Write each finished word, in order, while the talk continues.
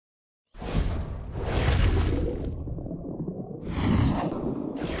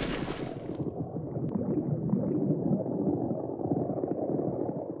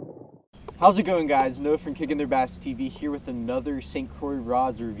How's it going, guys? Noah from Kicking Their Bass TV here with another St. Croix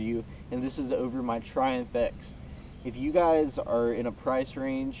rods review, and this is over my Triumph X. If you guys are in a price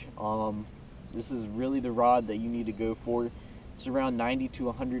range, this is really the rod that you need to go for. It's around $90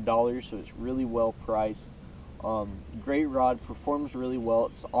 to $100, so it's really well priced. Great rod, performs really well.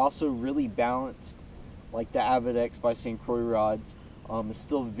 It's also really balanced, like the Avid X by St. Croix rods. It's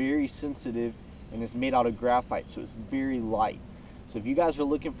still very sensitive, and it's made out of graphite, so it's very light. So if you guys are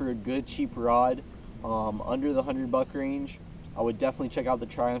looking for a good cheap rod under the $100 range, I would definitely check out the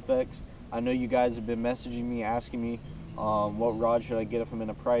Triumph X. I know you guys have been messaging me asking me what rod should I get if I'm in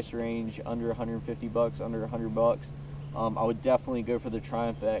a price range under $150, under $100. I would definitely go for the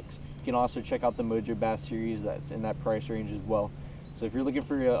Triumph X. You can also check out the Mojo Bass series that's in that price range as well. So if you're looking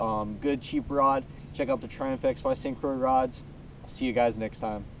for a good cheap rod, check out the Triumph X by St. Croix rods. I'll see you guys next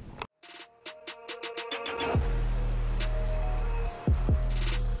time.